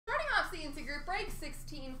CNC Group Break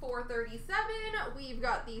 16437. We've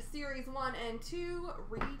got the Series 1 and 2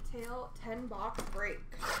 Retail 10-box break.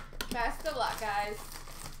 Best of luck, guys.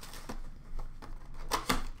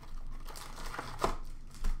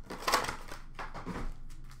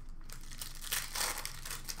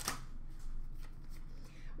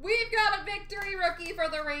 We've got a victory rookie for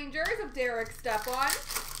the Rangers of Derek Stepan.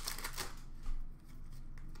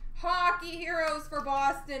 Hockey Heroes for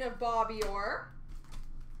Boston of Bobby Orr.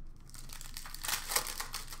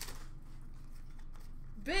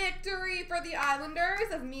 Victory for the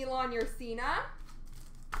Islanders of Milan Yursina.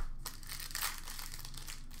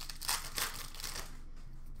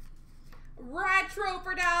 Retro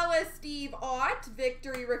for Dallas, Steve Ott.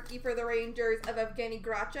 Victory rookie for the Rangers of Evgeny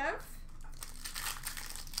Grachev.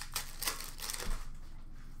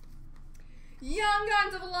 Young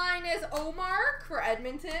Guns of Linus Omark for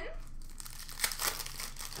Edmonton.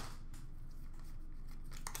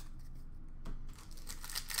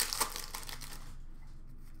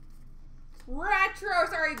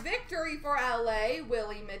 Victory for LA,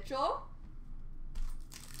 Willie Mitchell.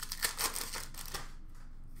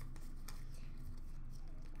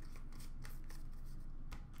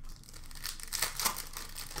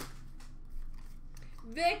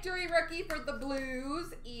 Victory rookie for the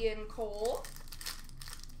Blues, Ian Cole.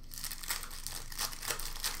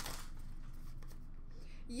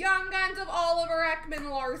 Young Guns of Oliver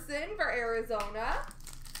Ekman-Larsson for Arizona.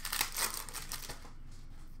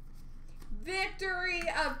 Victory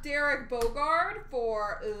of Derek Bogard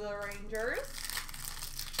for the Rangers.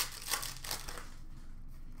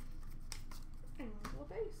 And a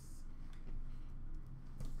base.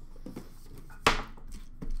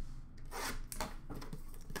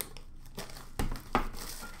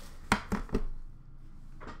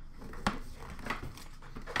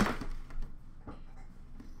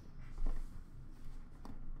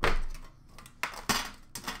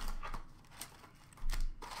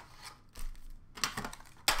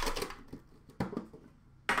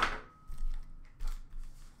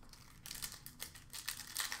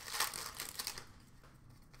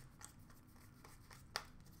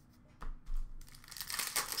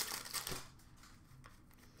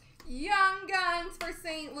 Young Guns for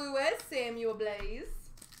St. Louis, Samuel Blaze.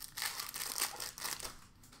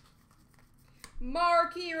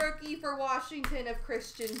 Marquee rookie for Washington of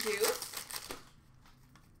Christian Juice.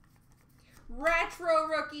 Retro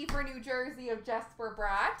rookie for New Jersey of Jesper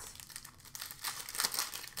Bratt.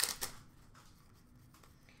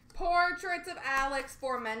 Portraits of Alex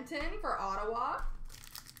Formenton for Ottawa.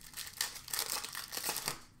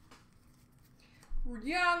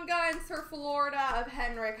 Young Guns for Florida of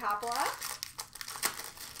Henrik Haapala.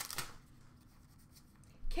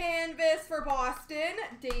 Canvas for Boston,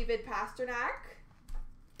 David Pastrnak.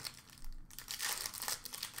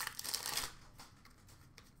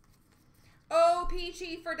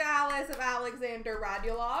 OPG for Dallas of Alexander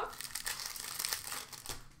Radulov.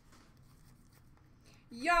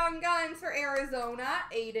 Young Guns for Arizona,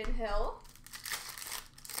 Aiden Hill.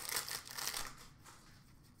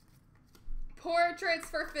 Portraits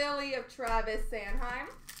for Philly of Travis Sanheim.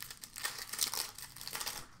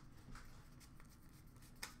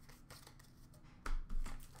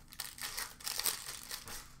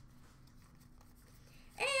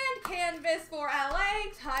 And canvas for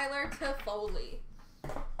LA, Tyler Toffoli.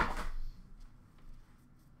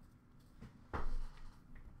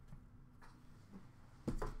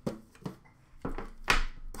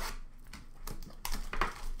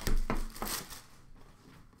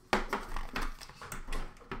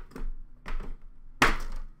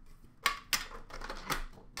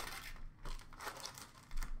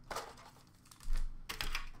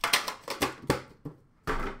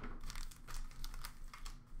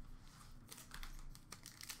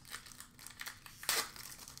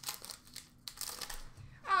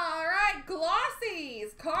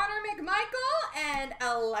 Glossies, Connor McMichael and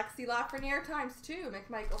Alexi Lafreniere ×2.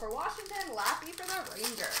 McMichael for Washington, Laffy for the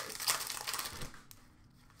Rangers.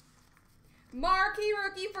 Marquee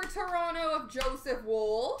rookie for Toronto of Joseph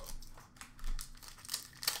Woll.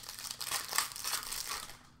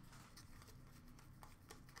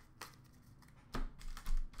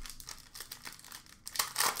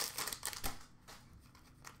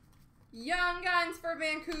 Young Guns for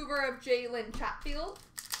Vancouver of Jalen Chatfield.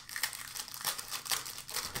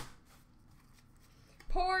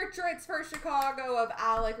 Portraits for Chicago of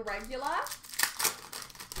Alec Regula.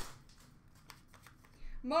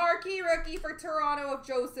 Marquee rookie for Toronto of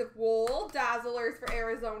Joseph Woll. Dazzlers for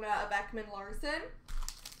Arizona of Ekman-Larsson.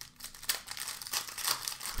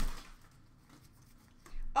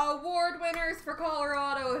 Award winners for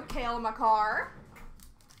Colorado of Cale Makar.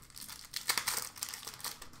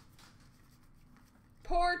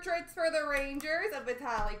 Portraits for the Rangers of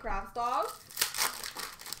Vitaly Kravtsov.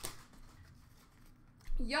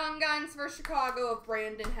 Young Guns for Chicago of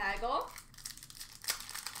Brandon Hagel.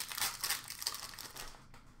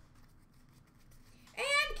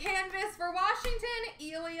 And Canvas for Washington,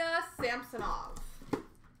 Ilya Samsonov.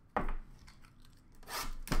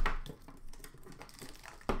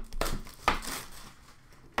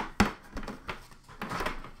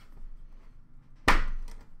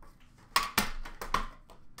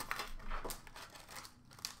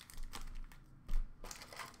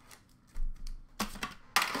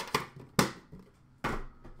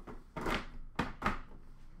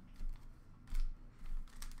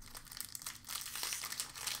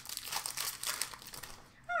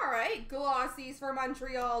 Glossies for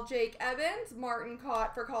Montreal, Jake Evans. Martin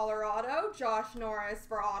Cott for Colorado. Josh Norris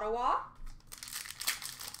for Ottawa.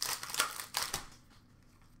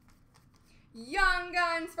 Young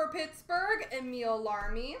Guns for Pittsburgh, Emil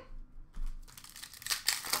Larmy.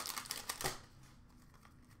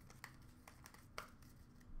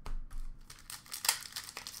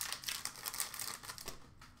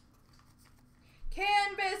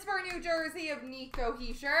 Canvas for New Jersey of Nico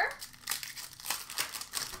Hischier.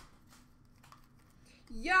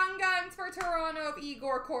 Young Guns for Toronto of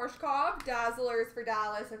Igor Korshkov. Dazzlers for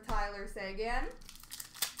Dallas of Tyler Seguin.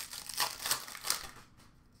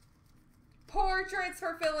 Portraits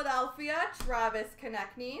for Philadelphia, Travis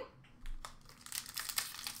Konechny.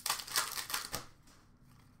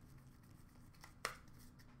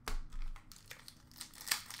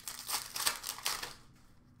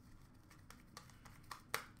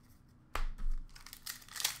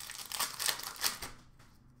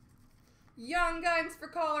 Young Guns for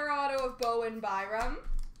Colorado of Bowen Byram.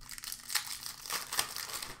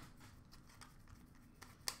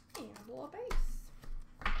 And a little base.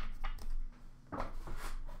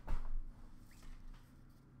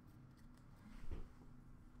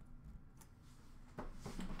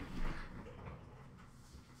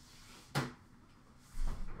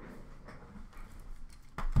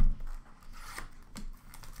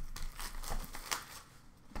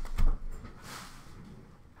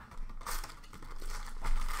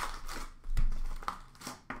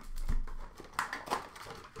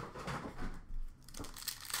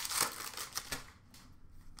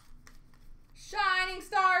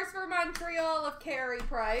 Stars for Montreal of Carey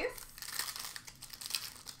Price.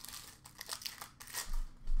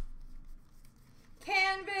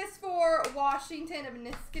 Canvas for Washington of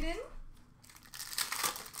Niskanen.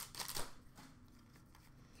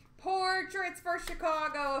 Portraits for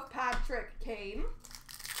Chicago of Patrick Kane.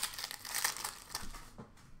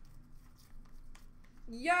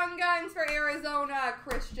 Young Guns for Arizona,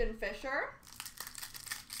 Christian Fisher.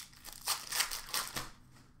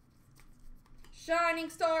 Shining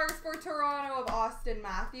Stars for Toronto of Austin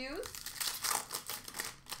Matthews.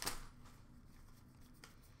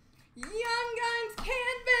 Young Guns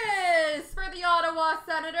Canvas for the Ottawa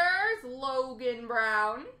Senators, Logan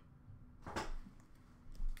Brown.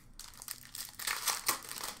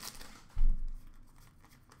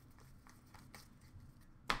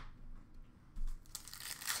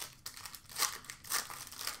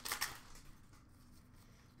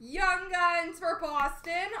 Young Guns for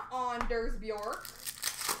Boston, Anders Bjork.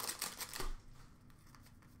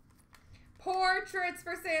 Portraits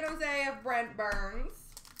for San Jose of Brent Burns.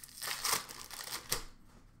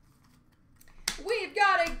 We've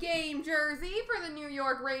got a game jersey for the New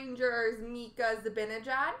York Rangers, Mika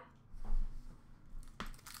Zibanejad.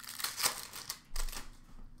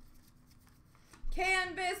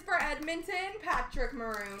 Canvas for Edmonton, Patrick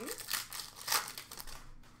Maroon.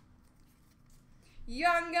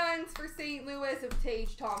 Young Guns for St. Louis of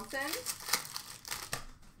Tage Thompson.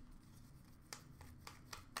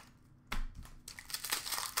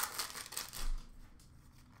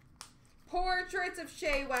 Portraits of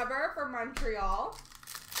Shea Weber for Montreal.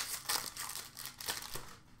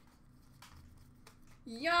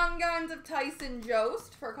 Young Guns of Tyson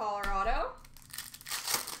Jost for Colorado.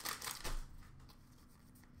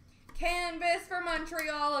 Canvas for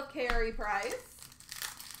Montreal of Carey Price.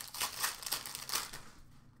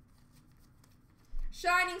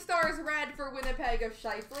 Shining Stars Red for Winnipeg of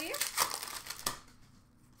Scheifele.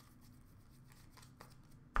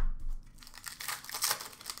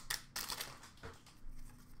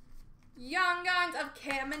 Young Guns of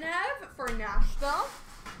Kamenev for Nashville.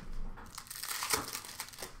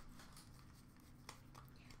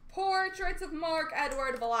 Portraits of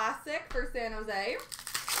Marc-Edouard Vlasic for San Jose.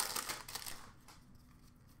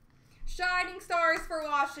 Shining Stars for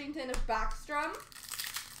Washington of Backstrom.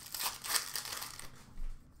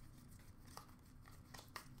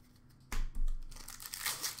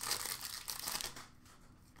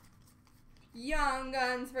 Young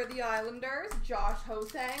Guns for the Islanders, Josh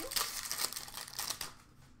Hosang.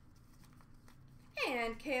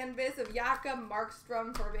 And canvas of Jakob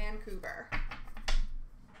Markstrom for Vancouver.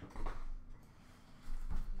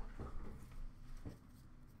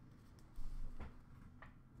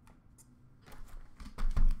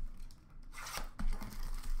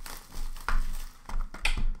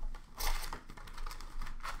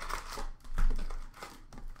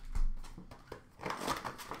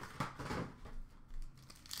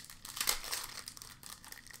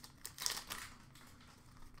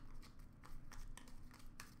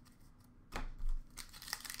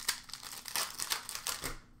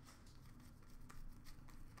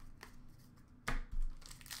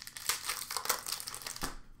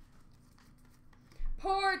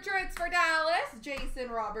 Portraits for Dallas, Jason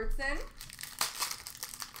Robertson.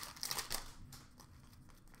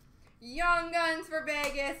 Young Guns for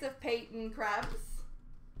Vegas of Peyton Krebs.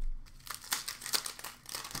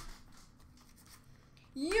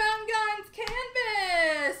 Young Guns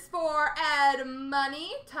canvas for Ed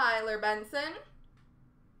Money, Tyler Benson.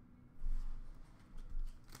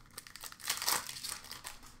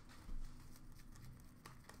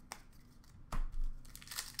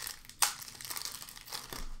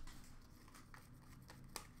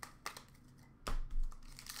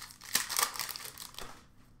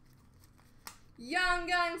 Young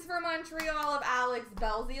Guns for Montreal of Alex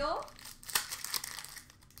Belzile.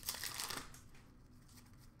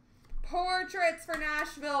 Portraits for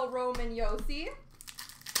Nashville, Roman Josi.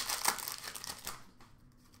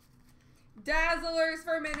 Dazzlers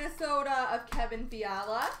for Minnesota of Kevin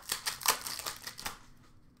Fiala.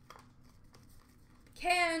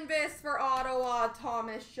 Canvas for Ottawa,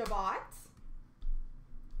 Thomas Chabot.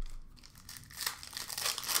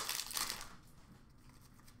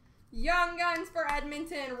 Young Guns for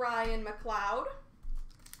Edmonton, Ryan McLeod.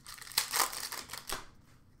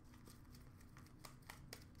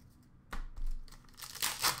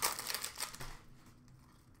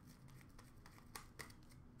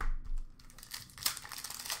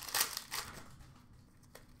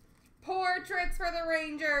 Portraits for the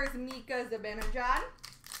Rangers, Mika Zibanejad.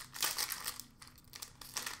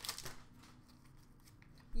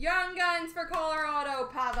 Young Guns for Colorado,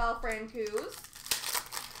 Pavel Francouz.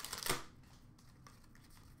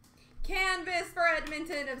 Canvas for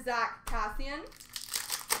Edmonton of Zach Kassian.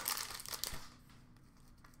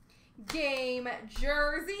 Game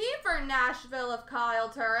jersey for Nashville of Kyle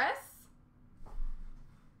Turris.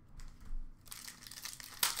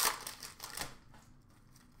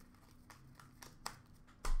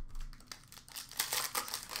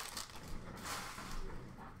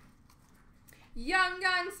 Young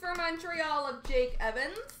Guns for Montreal of Jake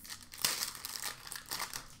Evans.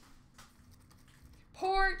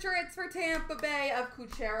 Portraits for Tampa Bay of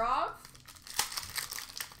Kucherov.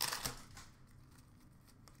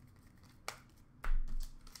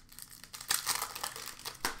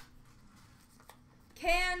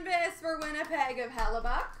 Canvas for Winnipeg of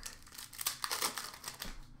Hellebuck.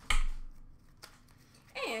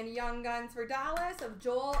 And Young Guns for Dallas of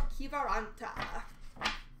Joel Kivaranta.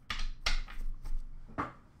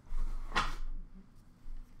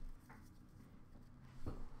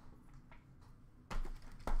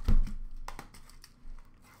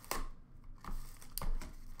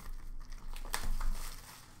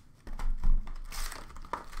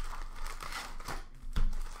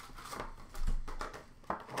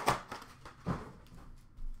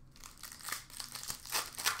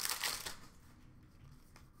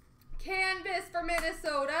 Canvas for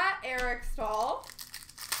Minnesota, Eric Stahl.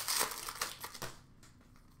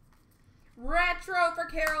 Retro for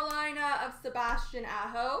Carolina of Sebastian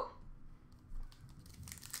Aho.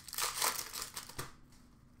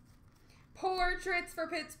 Portraits for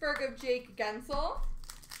Pittsburgh of Jake Gensel.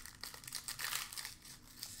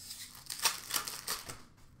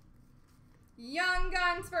 Young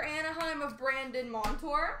Guns for Anaheim of Brandon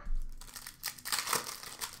Montour.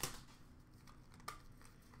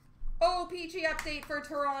 OPG update for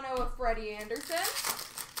Toronto of Freddie Anderson.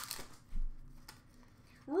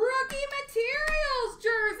 Rookie Materials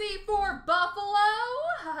jersey for Buffalo,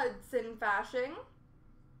 Hudson Fasching.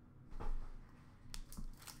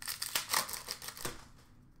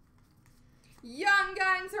 Young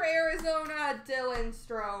Guns for Arizona, Dylan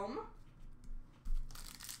Strome.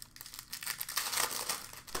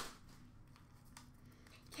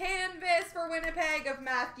 Canvas for Winnipeg of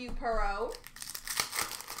Matthew Perreault.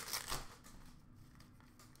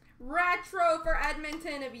 Retro for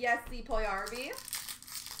Edmonton of Jesse Puljujarvi.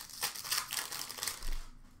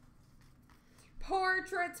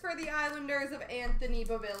 Portraits for the Islanders of Anthony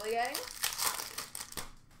Beauvillier.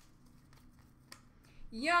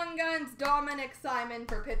 Young Guns, Dominic Simon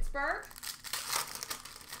for Pittsburgh.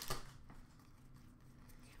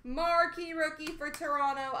 Marquee rookie for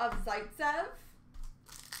Toronto of Zaitsev.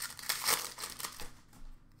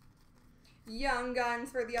 Young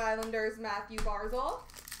Guns for the Islanders, Matthew Barzal.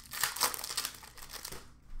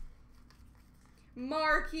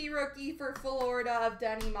 Marquee rookie for Florida of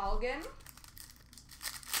Denny Mulligan.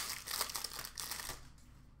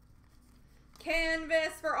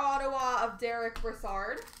 Canvas for Ottawa of Derek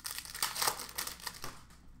Brassard.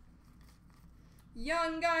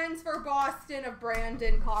 Young Guns for Boston of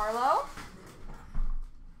Brandon Carlo.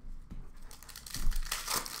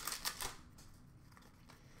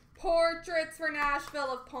 Portraits for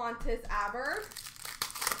Nashville of Pontus Aberg.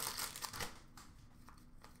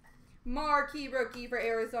 Marquee rookie for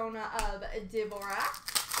Arizona of Dvorak.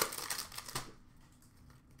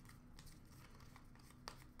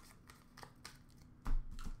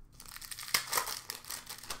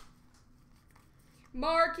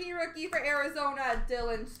 Marquee rookie for Arizona,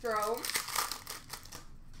 Dylan Strome.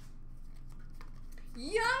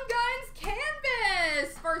 Young Guns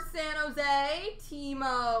canvas for San Jose,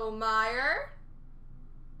 Timo Meier.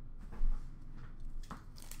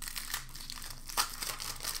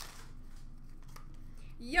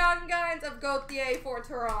 Young Guns of Gauthier for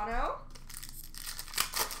Toronto.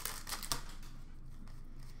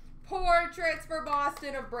 Portraits for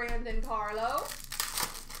Boston of Brandon Carlo.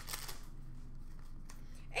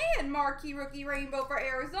 And marquee rookie rainbow for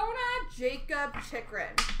Arizona, Jacob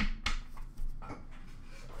Chikrin.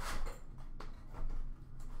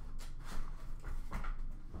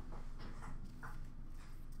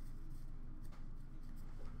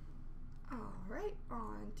 All right,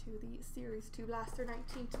 on to the Series 2 Blaster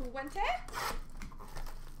 1920.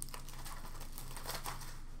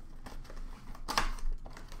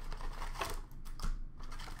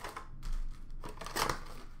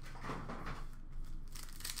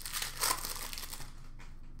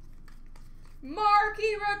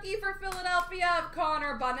 Marquee rookie for Philadelphia of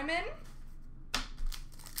Connor Bunnaman.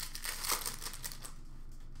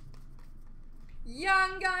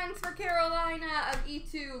 Young Guns for Carolina of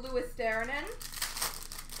E2 Louis Sterinen.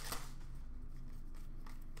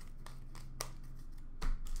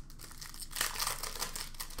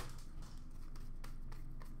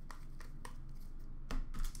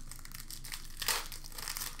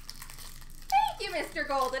 Thank you, Mr.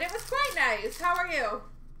 Golden. It was quite nice. How are you?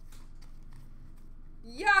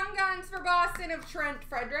 Young Guns for Boston of Trent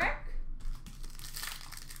Frederick.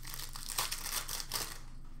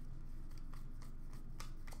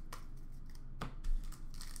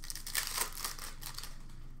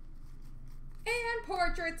 And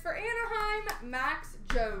portraits for Anaheim, Max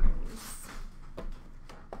Jones.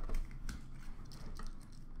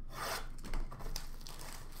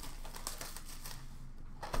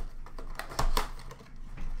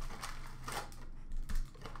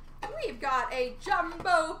 We've got a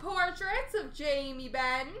jumbo portraits of Jamie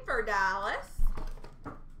Benn for Dallas.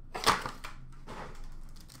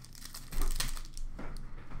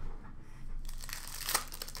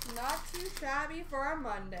 Not too shabby for a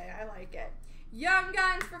Monday. I like it. Young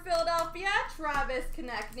Guns for Philadelphia, Travis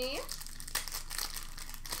Konechny.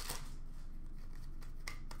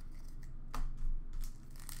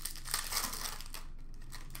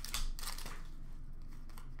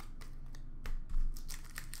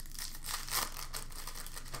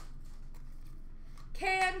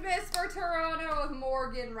 Canvas for Toronto of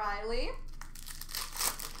Morgan Riley.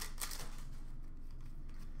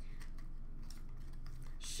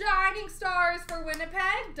 Shining Stars for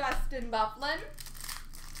Winnipeg, Dustin Byfuglien.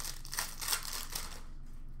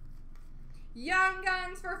 Young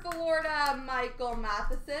Guns for Florida, Michael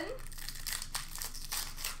Matheson.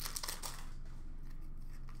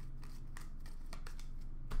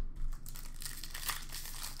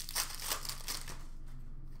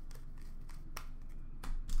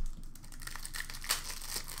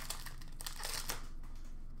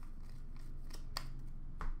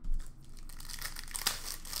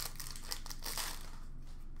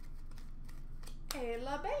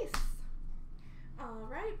 Ayla base. All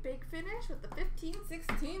right, big finish with the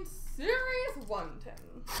 15-16 Series 110.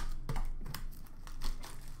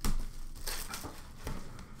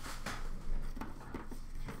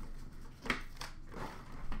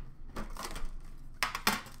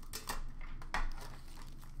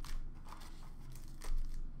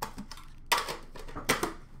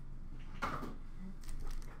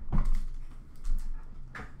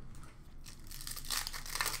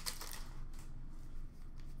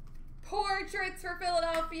 Portraits for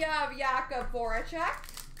Philadelphia of Jakub Voracek.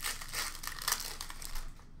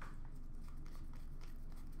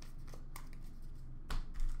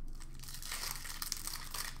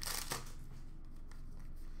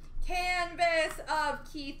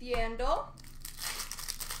 of Keith Yandel.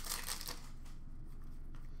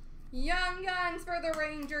 Young Guns for the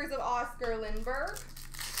Rangers of Oscar Lindbergh.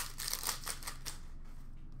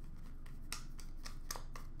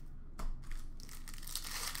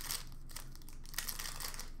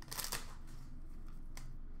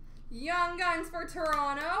 Young Guns for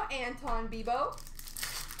Toronto, Anton Bibeau.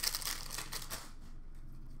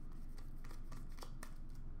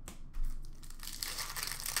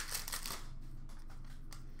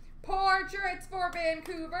 Portraits for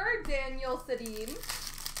Vancouver, Daniel Sedin.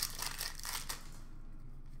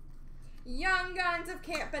 Young Guns of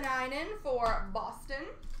Kampanainen for Boston.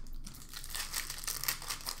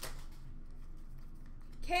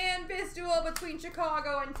 Canvas duel between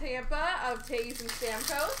Chicago and Tampa of Taves and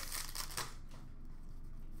Stamkos.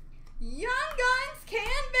 Young Guns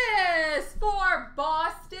canvas for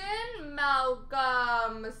Boston,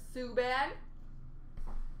 Malcolm Subban.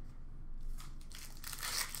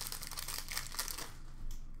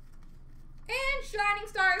 And Shining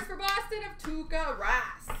Stars for Boston of Tuukka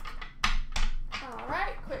Rask. All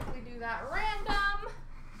right, quickly do that random.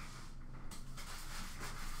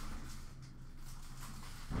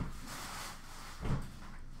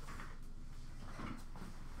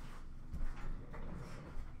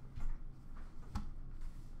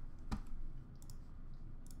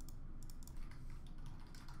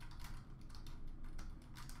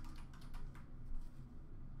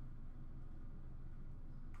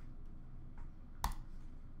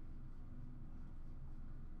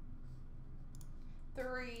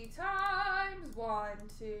 Three times. 1,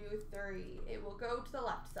 2, 3. It will go to the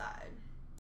left side.